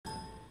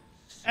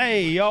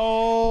Hey,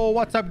 yo,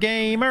 what's up,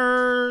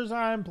 gamers?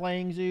 I'm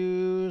playing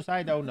Zeus.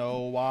 I don't know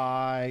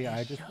why.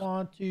 I just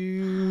want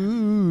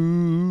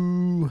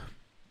to...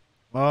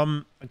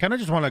 I kind of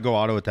just want to go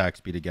auto attack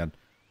speed again.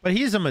 But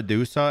he's a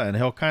Medusa, and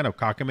he'll kind of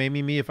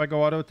cockamamie me if I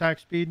go auto attack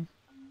speed.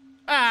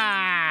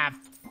 Ah,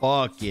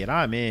 fuck it.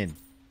 I'm in.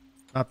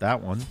 Not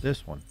that one.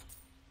 This one.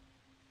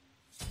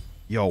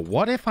 Yo,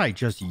 what if I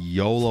just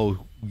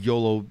YOLO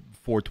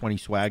 420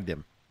 swagged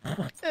him?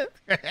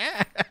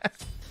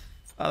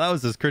 Oh, that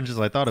was as cringe as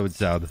I thought it would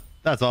sound.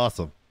 That's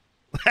awesome.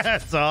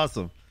 That's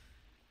awesome.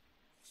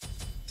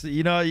 So,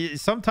 you know,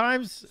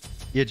 sometimes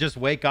you just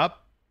wake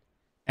up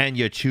and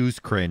you choose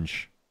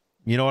cringe.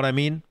 You know what I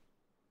mean?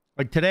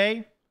 Like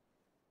today,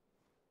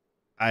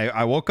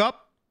 I woke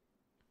up.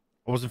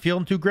 I wasn't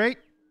feeling too great.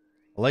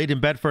 I laid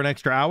in bed for an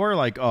extra hour.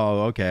 Like,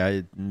 oh,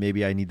 okay.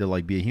 Maybe I need to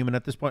like be a human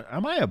at this point.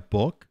 Am I a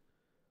book?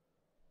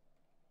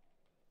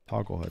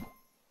 Togglehead.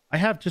 I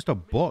have just a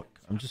book.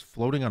 I'm just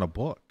floating on a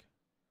book.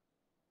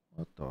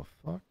 What the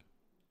fuck?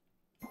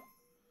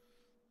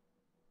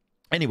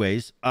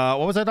 Anyways, what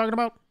was I talking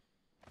about?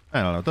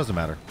 I don't know. It doesn't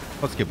matter.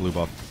 Let's get blue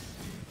buff.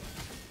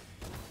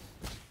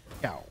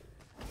 Yow.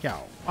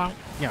 Yow.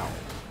 Yow.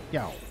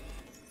 Yow.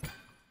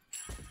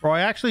 Bro,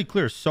 I actually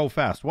clear so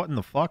fast. What in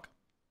the fuck?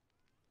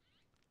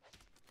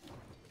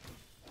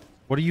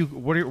 What are you...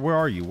 where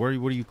are you? What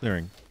are you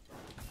clearing?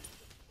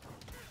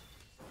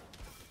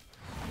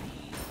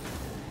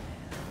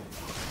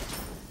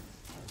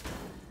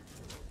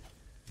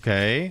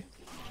 Okay.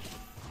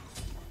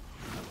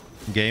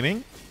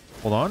 Gaming.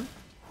 Hold on.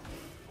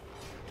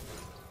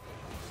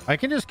 I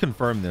can just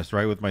confirm this,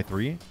 right, with my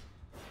 3.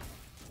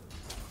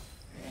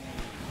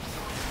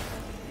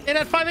 And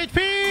at 5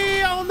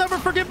 HP, I'll never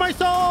forgive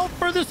myself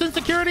for this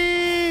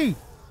insecurity.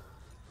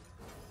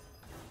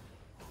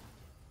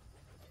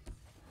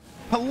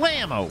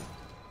 Palamo.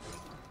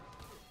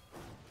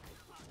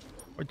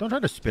 Wait, don't try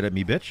to spit at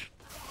me, bitch.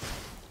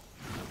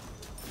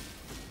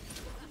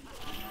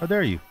 How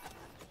dare you?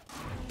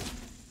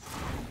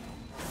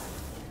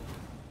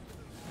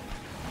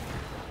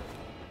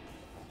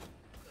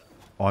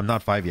 Oh, I'm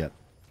not 5 yet.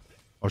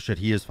 Oh, shit.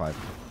 He is 5.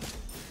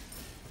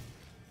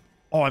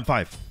 Oh, I'm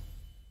 5.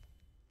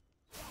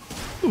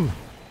 Ooh.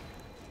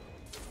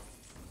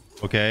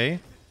 Okay.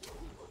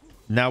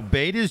 Now,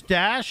 bait his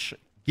dash.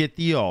 Get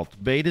the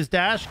ult. Bait his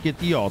dash. Get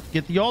the ult.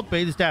 Get the ult.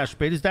 Bait his dash.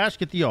 Bait his dash.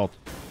 Get the ult.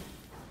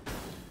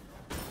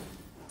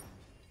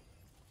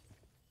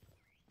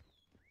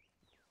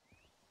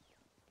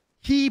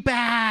 He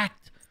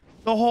backed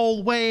the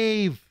whole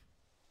wave.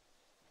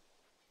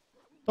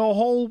 The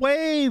whole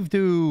wave,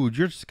 dude.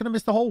 You're just gonna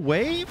miss the whole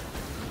wave?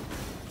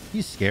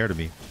 He's scared of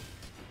me.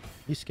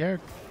 He's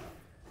scared.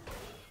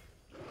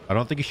 I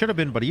don't think he should have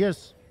been, but he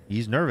is.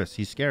 He's nervous.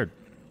 He's scared.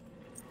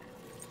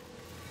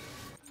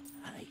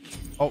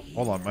 Oh,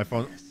 hold on. My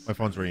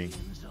phone's ringing.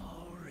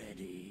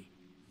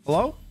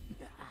 Hello?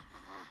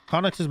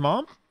 Connex's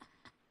mom?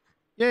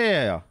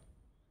 Yeah.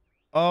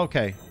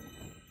 Okay.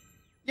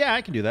 Yeah,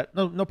 I can do that.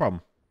 No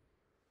problem.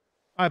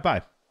 All right,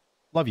 bye.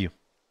 Love you.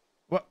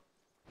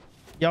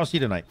 Yeah, I'll see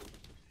you tonight.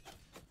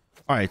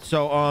 All right,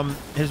 so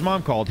his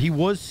mom called. He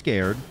was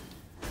scared.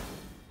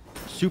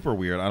 Super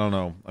weird. I don't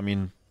know. I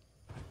mean,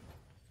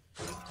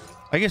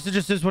 I guess it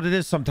just is what it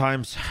is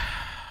sometimes.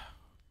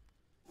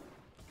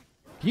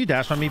 Can you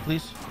dash on me,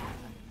 please?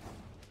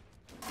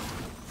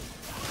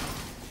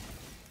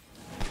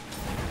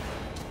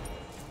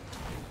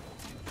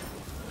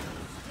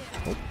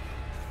 Oh.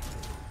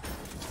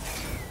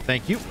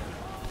 Thank you.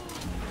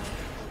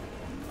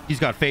 He's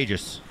got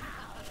Phagus.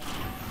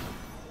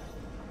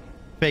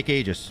 Fake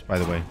Aegis, by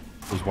the way,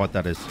 is what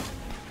that is.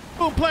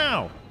 Boom,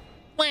 plow!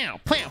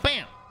 Wow, plow,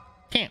 bam!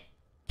 Camp.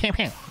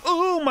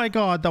 Oh my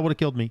god, that would have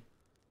killed me.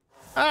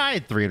 I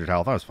had 300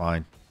 health. I was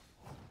fine.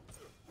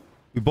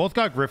 We both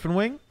got Griffin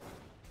Wing.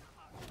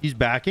 He's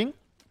backing.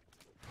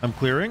 I'm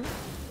clearing.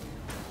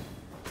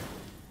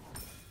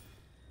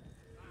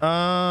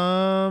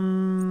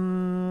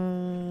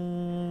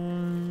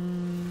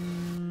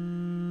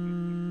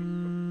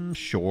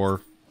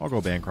 Sure. I'll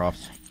go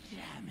Bancrofts.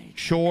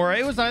 Sure,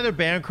 it was either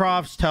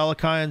Bancrofts,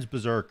 Telekines,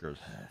 Berserkers.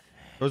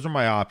 Those are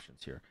my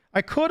options here.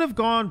 I could have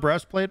gone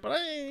Breastplate, but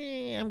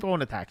I'm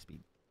going attack speed.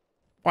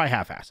 Why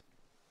half-ass it?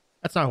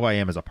 That's not who I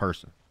am as a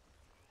person.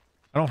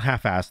 I don't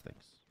half-ass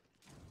things.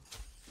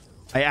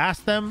 I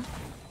ask them,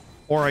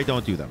 or I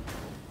don't do them.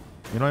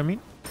 You know what I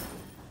mean?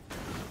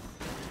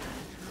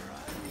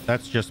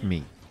 That's just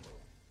me.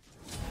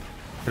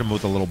 Hit him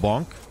with a little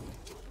bonk.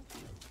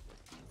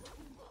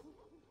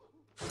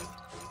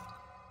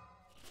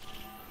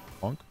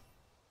 Bonk.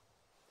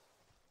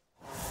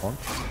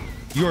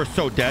 You are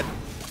so dead.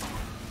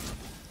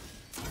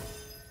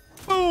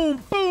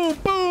 Boom, boom,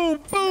 boom,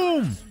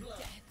 boom.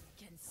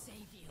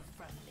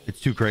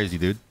 It's too crazy,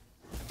 dude.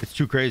 It's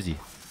too crazy.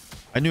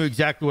 I knew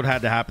exactly what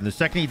had to happen. The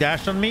second he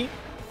dashed on me,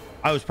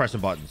 I was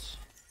pressing buttons.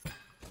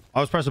 I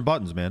was pressing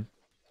buttons, man.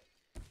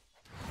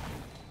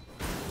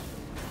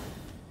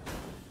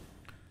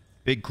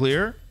 Big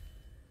clear.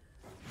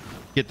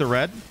 Get the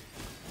red.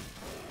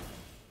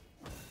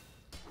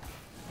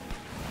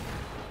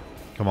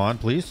 Come on,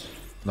 please.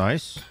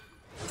 Nice.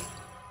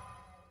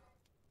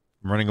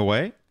 I'm running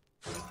away.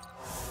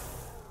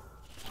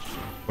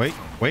 Wait,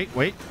 wait,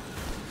 wait.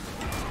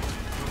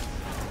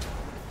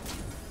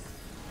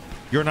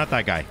 You're not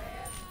that guy.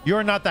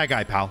 You're not that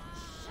guy, pal.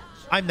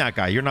 I'm that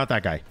guy. You're not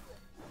that guy.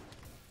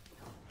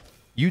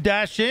 You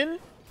dash in,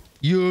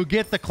 you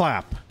get the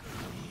clap.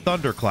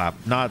 Thunderclap,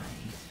 not...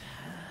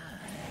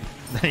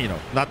 You know,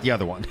 not the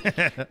other one.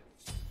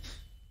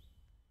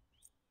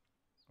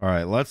 All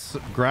right, let's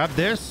grab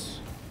this.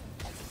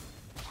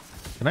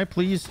 Can I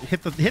please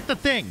hit the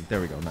thing? There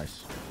we go.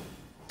 Nice.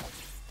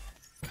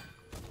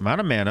 I'm out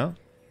of mana,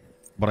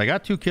 but I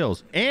got 2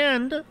 kills,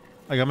 and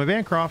I got my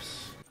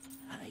Bancrofts,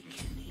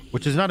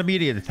 which is not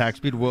immediate attack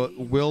speed.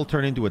 Will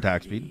turn into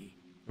attack speed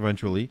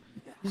eventually.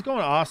 He's going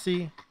to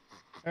Aussie.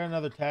 Got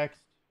another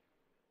text.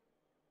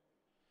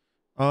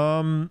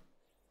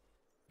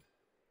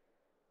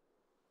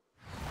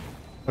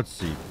 Let's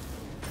see. Here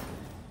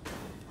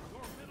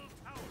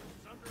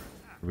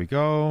we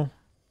go.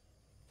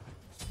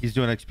 He's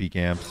doing XP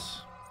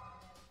camps.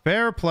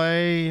 Fair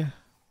play.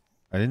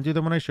 I didn't do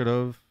them when I should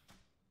have.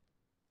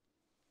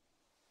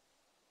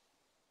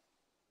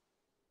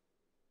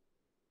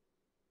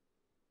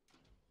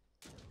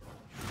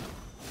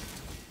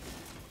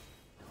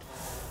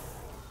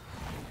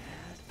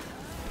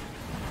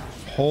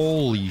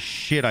 Holy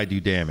shit, I do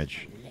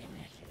damage.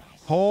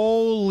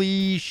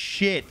 Holy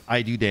shit,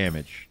 I do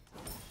damage.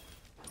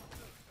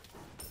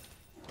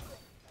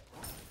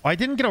 I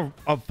didn't get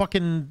a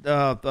fucking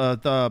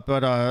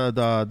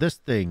this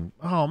thing.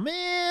 Oh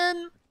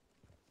man,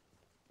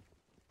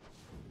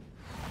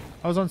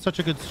 I was on such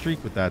a good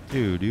streak with that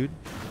too, dude.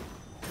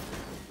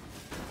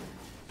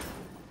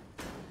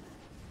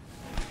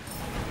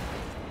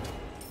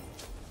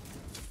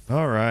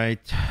 All right,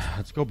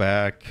 let's go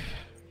back.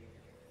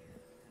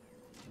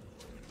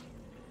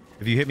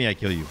 If you hit me, I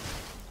kill you.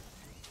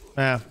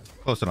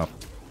 Close enough.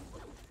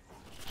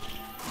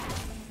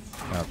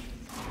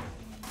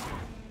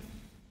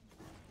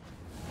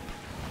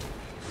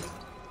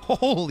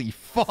 Holy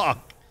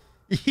fuck.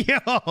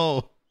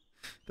 Yo.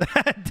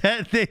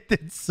 That thing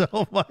did so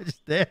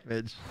much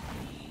damage.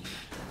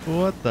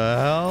 What the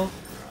hell?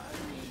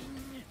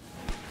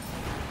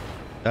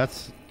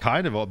 That's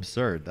kind of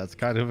absurd. That's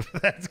kind of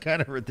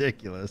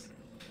ridiculous.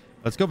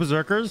 Let's go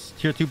Berserkers.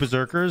 Tier 2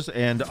 Berserkers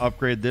and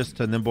upgrade this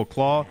to Nimble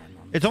Claw.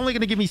 It's only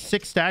going to give me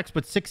 6 stacks,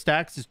 but 6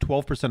 stacks is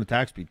 12%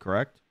 attack speed,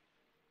 correct?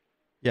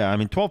 Yeah, I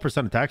mean,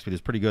 12% attack speed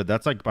is pretty good.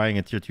 That's like buying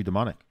a Tier 2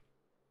 Demonic.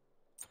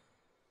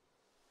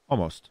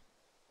 Almost.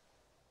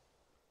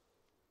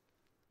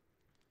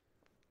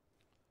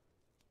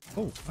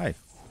 Oh, hi.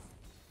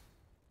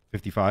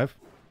 55.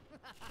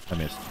 I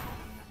missed.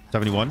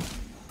 71.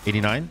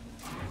 89.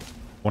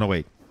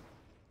 108.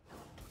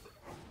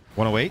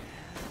 108.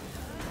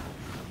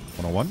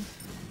 101.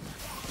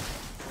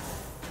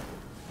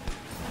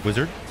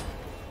 Wizard.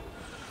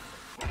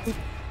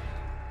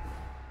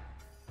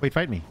 Wait,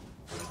 fight me.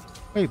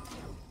 Wait.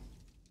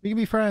 We can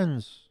be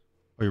friends.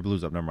 Oh, your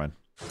blue's up. Never mind.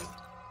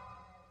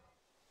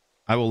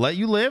 I will let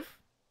you live.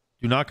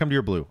 Do not come to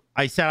your blue.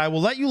 I said I will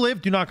let you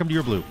live. Do not come to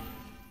your blue.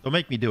 Don't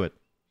make me do it.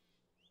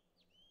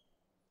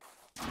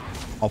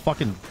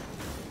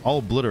 I'll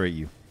obliterate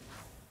you.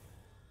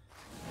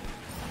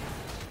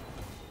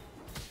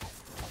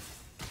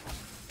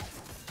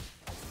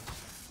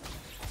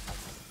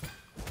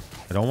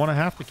 I don't want to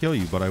have to kill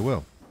you, but I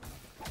will.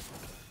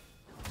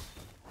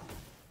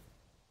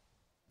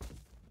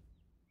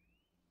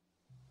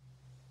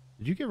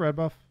 Did you get red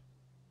buff?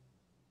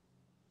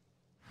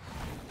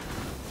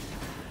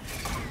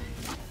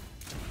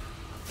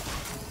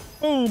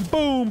 Boom,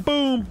 boom,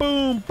 boom,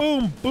 boom,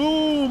 boom,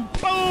 boom,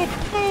 boom,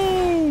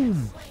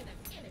 boom.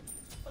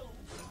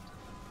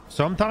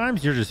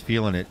 Sometimes you're just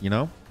feeling it, you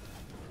know?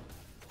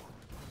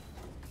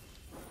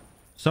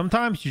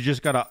 Sometimes you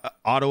just gotta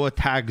auto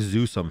attack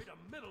Zeus him.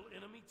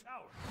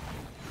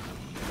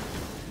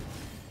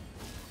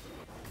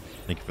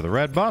 Thank you for the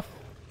red buff.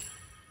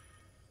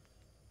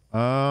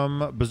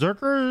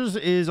 Berserkers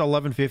is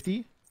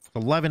 1150. It's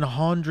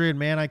 1100,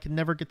 man. I can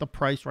never get the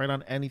price right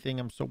on anything.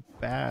 I'm so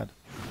bad.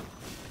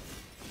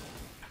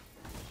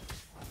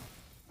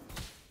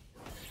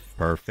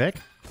 Perfect.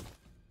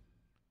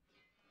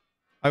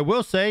 I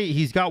will say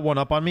he's got one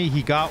up on me.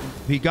 He got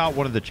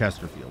one of the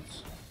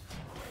Chesterfields.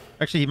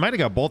 Actually, he might have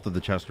got both of the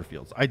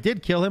Chesterfields. I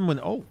did kill him when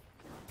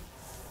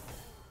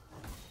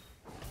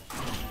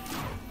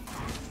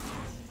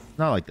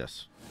not like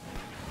this.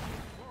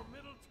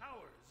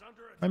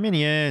 My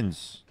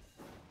minions.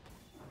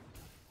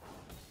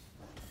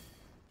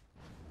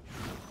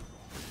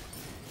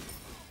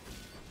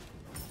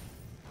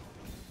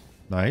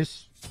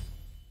 Nice.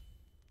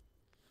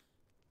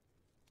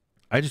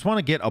 I just want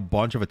to get a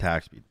bunch of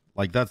attack speed.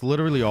 Like, that's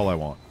literally all I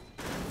want.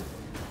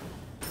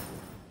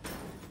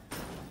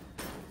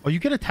 Oh, you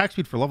get attack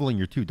speed for leveling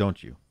your 2,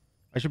 don't you?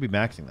 I should be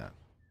maxing that.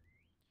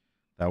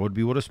 That would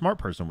be what a smart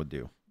person would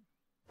do.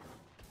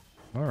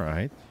 All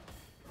right.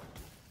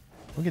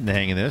 I'm getting the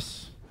hang of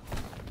this.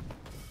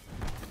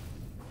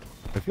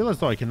 I feel as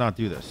though I cannot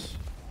do this.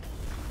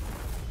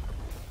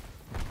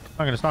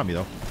 Not gonna stop me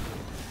though.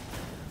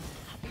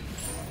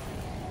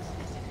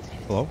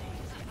 Hello?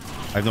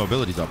 I have no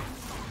abilities up.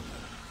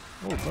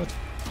 Oh god.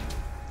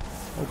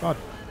 Oh god.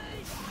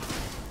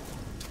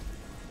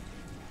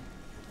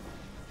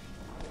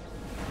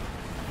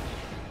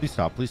 Please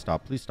stop, please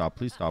stop, please stop,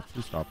 please stop,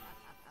 please stop.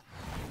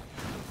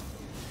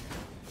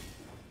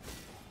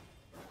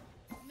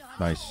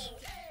 Nice.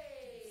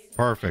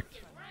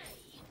 Perfect.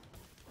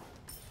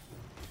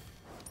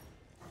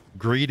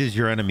 Greed is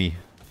your enemy,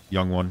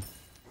 young one.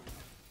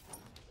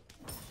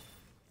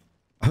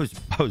 I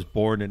was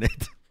born in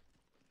it.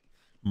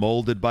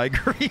 Molded by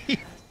greed.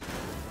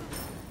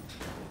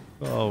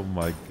 Oh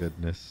my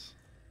goodness.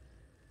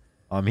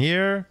 I'm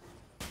here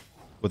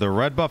with a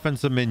red buff and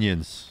some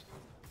minions.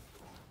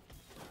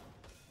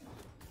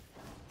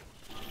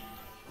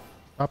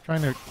 Stop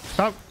trying to...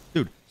 Stop.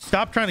 Dude,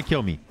 stop trying to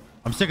kill me.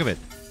 I'm sick of it.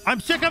 I'm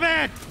sick of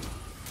it!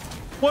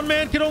 One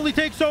man can only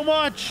take so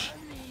much!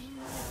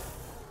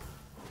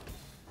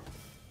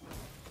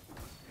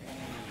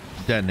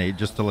 Detonate,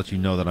 just to let you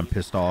know that I'm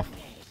pissed off.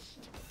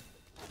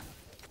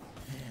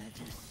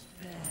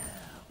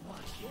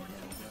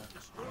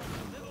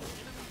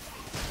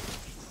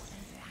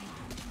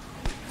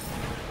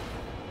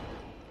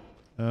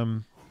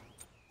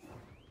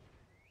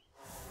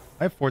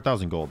 I have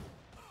 4,000 gold.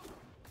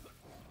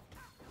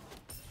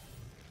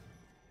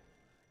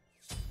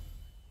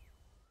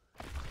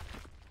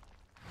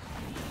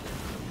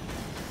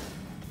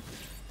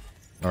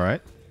 All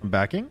right, I'm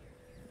backing.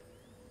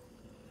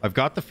 I've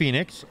got the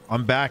Phoenix.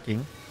 I'm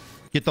backing.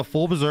 Get the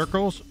full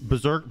berserkers.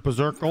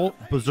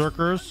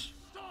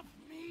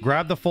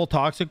 Grab the full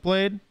Toxic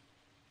Blade.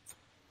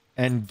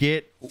 And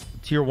get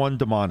tier 1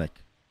 demonic.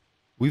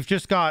 We've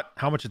just got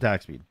how much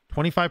attack speed?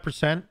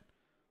 25%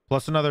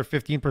 plus another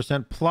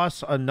 15%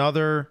 plus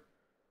another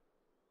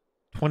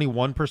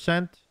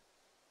 21%,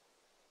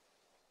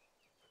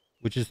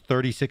 which is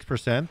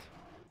 36%.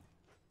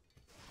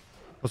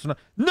 Plus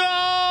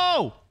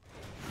no!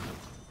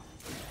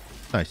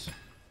 Nice.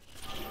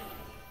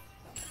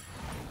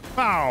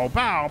 Bow,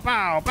 bow,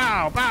 bow,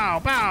 bow, bow,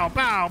 bow,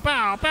 bow,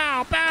 bow,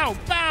 bow, bow,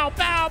 bow,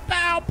 bow,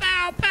 bow,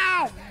 bow,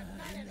 bow.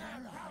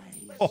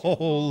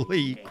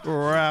 Holy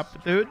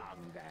crap, dude.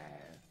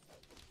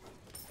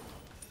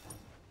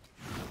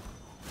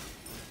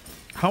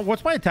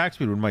 What's my attack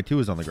speed when my 2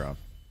 is on the ground?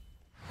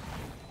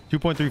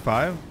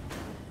 2.35?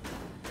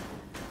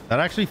 That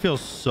actually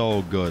feels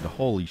so good.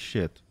 Holy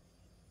shit.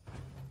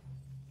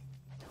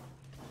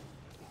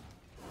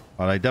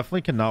 But I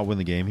definitely cannot win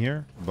the game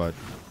here, but...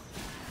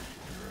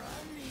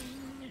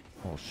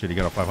 Oh shit, he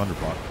got a 500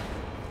 block.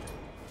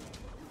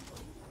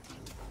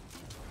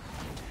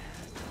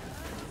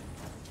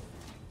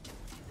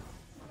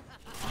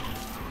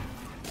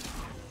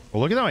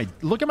 Well,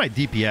 look at my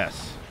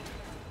DPS.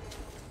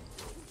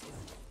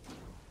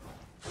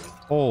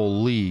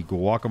 Holy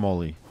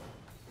guacamole.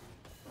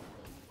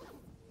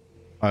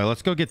 All right,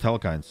 let's go get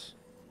Telekines.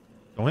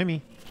 Don't hit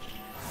me.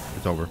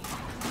 It's over.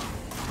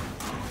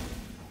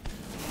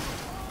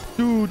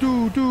 Do.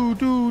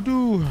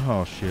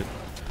 Oh, shit.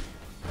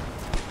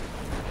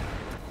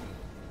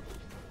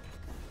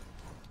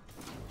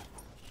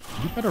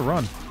 You better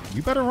run.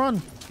 You better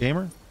run,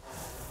 gamer.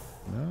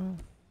 No.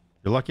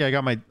 You're lucky I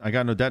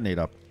got no detonate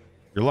up.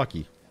 You're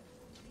lucky.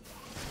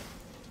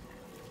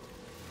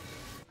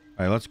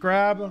 All right, let's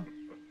grab...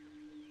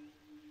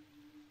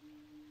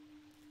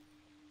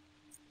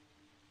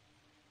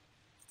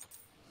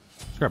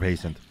 Grab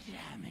hastened.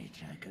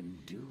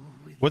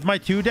 With my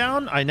 2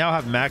 down, I now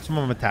have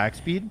maximum attack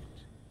speed,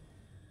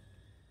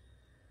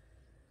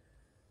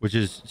 which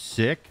is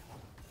sick.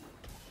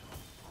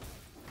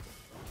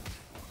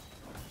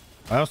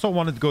 I also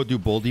wanted to go do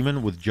Bull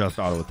Demon with just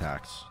auto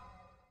attacks.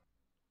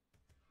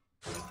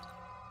 All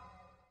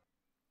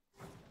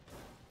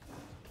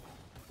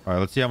right,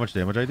 let's see how much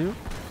damage I do.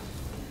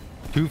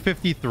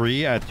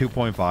 253 at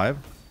 2.5.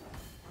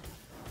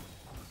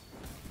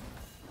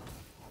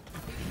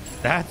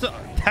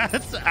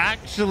 That's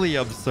actually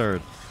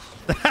absurd.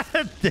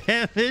 That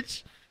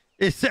damage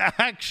is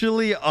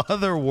actually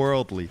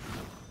otherworldly.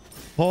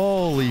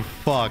 Holy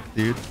fuck,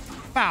 dude.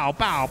 Bow,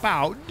 bow,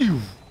 bow.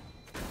 Do.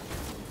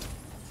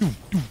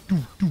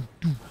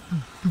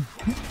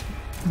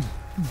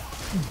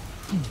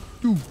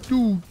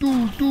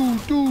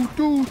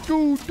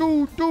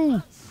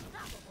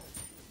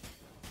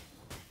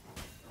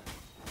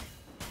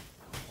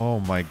 Oh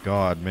my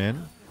god,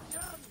 man.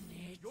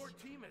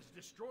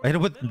 I hit it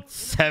with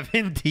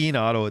 17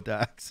 auto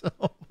attacks.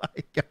 Oh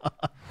my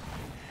god.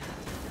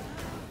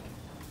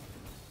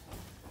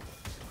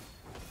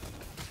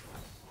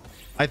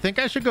 I think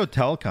I should go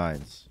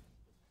Telekines.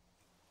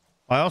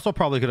 I also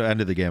probably could have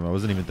ended the game. I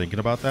wasn't even thinking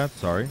about that.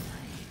 Sorry.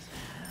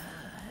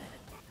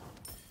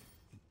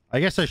 I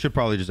guess I should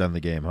probably just end the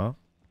game, huh?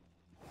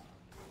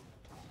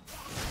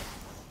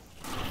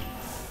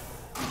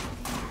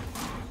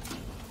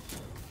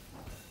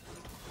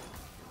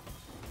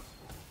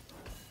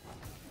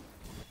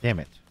 Damn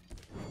it.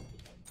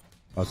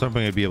 I was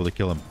hoping I'd be able to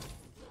kill him.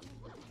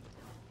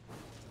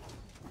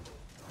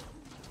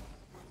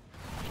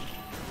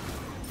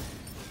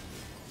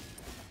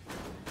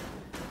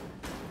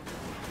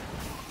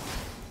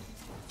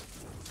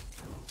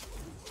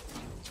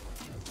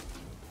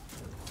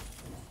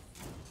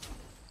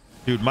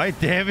 Dude, my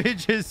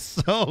damage is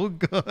so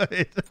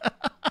good.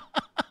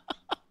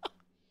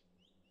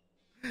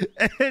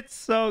 It's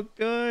so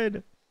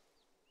good.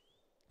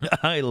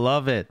 I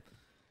love it.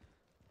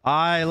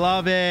 I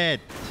love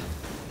it.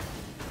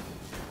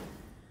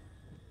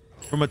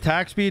 From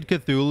attack speed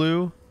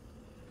Cthulhu.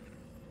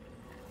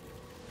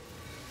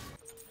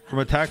 From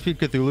attack speed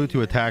Cthulhu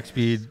to attack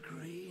speed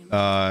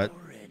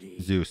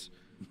Zeus.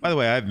 By the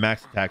way, I have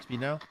max attack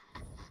speed now.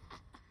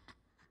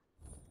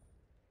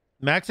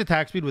 Max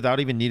attack speed without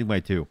even needing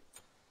my 2.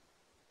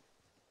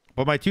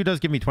 But my 2 does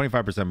give me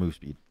 25% move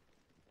speed.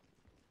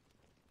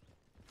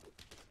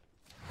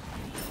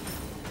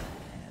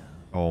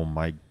 Oh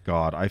my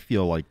god. I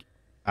feel like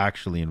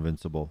actually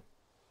invincible.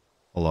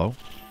 Hello?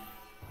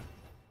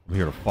 I'm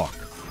here to fuck.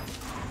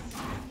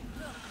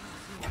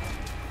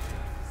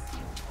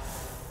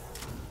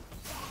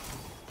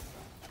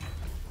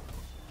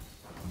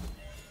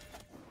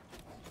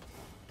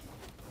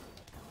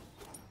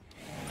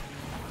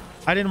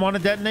 I didn't want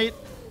to detonate.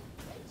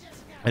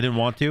 I didn't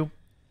want to.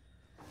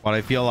 But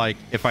I feel like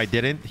if I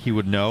didn't, he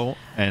would know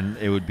and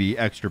it would be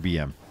extra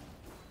BM.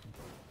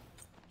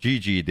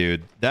 GG,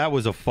 dude. That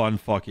was a fun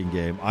fucking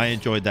game. I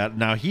enjoyed that.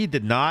 Now, he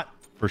did not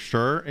for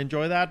sure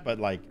enjoy that, but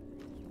like,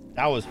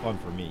 that was fun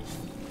for me.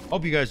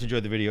 Hope you guys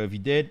enjoyed the video. If you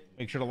did,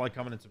 make sure to like,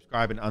 comment, and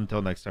subscribe. And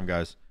until next time,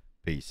 guys,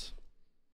 peace.